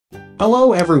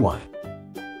Hello everyone.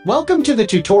 Welcome to the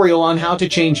tutorial on how to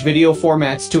change video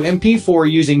formats to MP4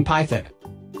 using Python.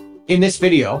 In this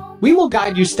video, we will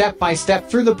guide you step by step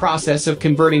through the process of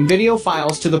converting video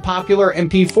files to the popular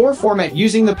MP4 format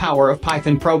using the power of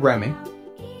Python programming.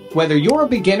 Whether you're a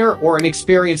beginner or an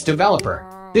experienced developer,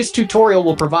 this tutorial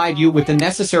will provide you with the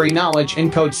necessary knowledge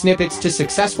and code snippets to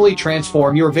successfully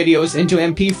transform your videos into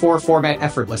MP4 format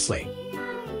effortlessly.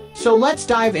 So let's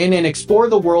dive in and explore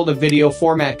the world of video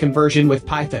format conversion with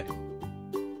Python.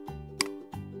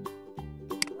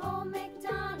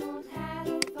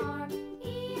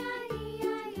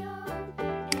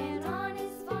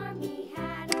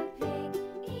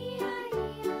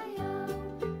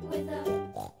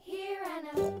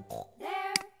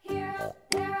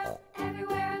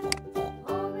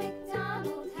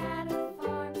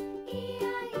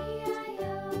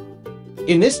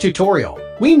 In this tutorial,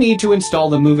 we need to install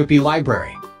the Multimedia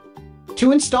library.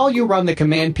 To install, you run the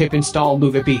command pip install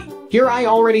Multimedia. Here I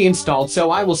already installed, so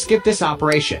I will skip this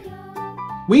operation.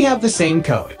 We have the same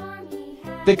code.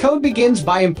 The code begins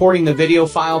by importing the video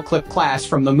file clip class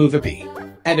from the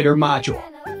Multimedia editor module.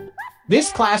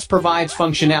 This class provides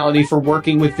functionality for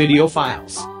working with video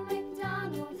files.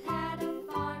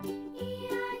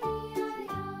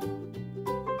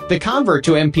 The convert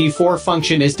to MP4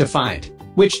 function is defined,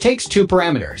 which takes two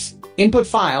parameters, input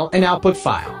file and output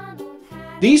file.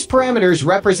 These parameters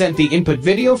represent the input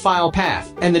video file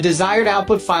path and the desired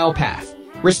output file path,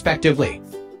 respectively.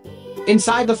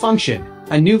 Inside the function,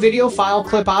 a new video file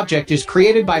clip object is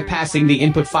created by passing the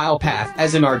input file path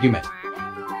as an argument.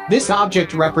 This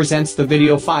object represents the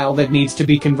video file that needs to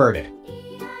be converted.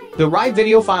 The write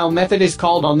video file method is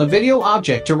called on the video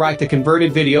object to write the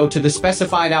converted video to the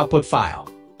specified output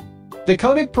file. The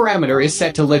codec parameter is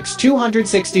set to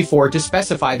LX264 to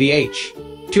specify the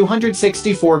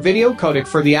H264 video codec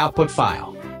for the output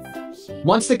file.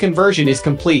 Once the conversion is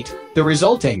complete, the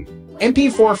resulting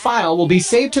MP4 file will be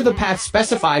saved to the path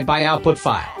specified by output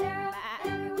file.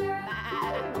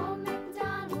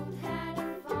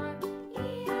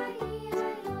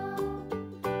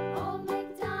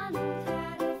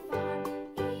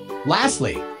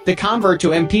 Lastly, the convert to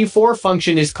MP4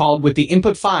 function is called with the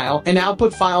input file and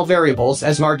output file variables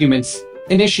as arguments,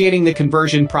 initiating the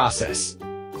conversion process.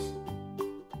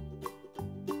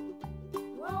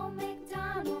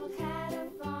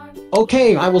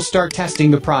 Okay, I will start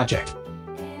testing the project.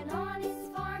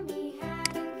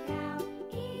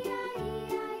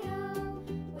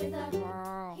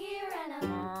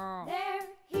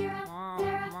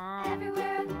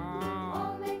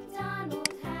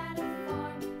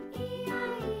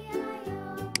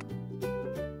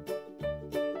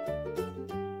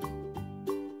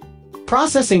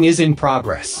 Processing is in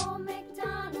progress.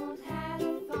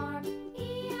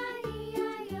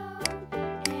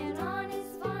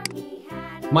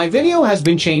 My video has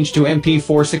been changed to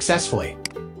MP4 successfully.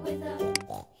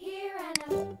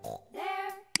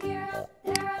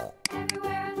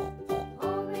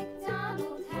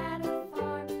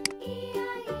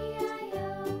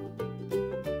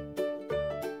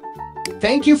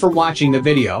 Thank you for watching the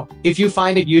video. If you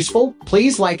find it useful,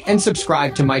 please like and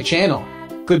subscribe to my channel.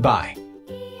 Goodbye.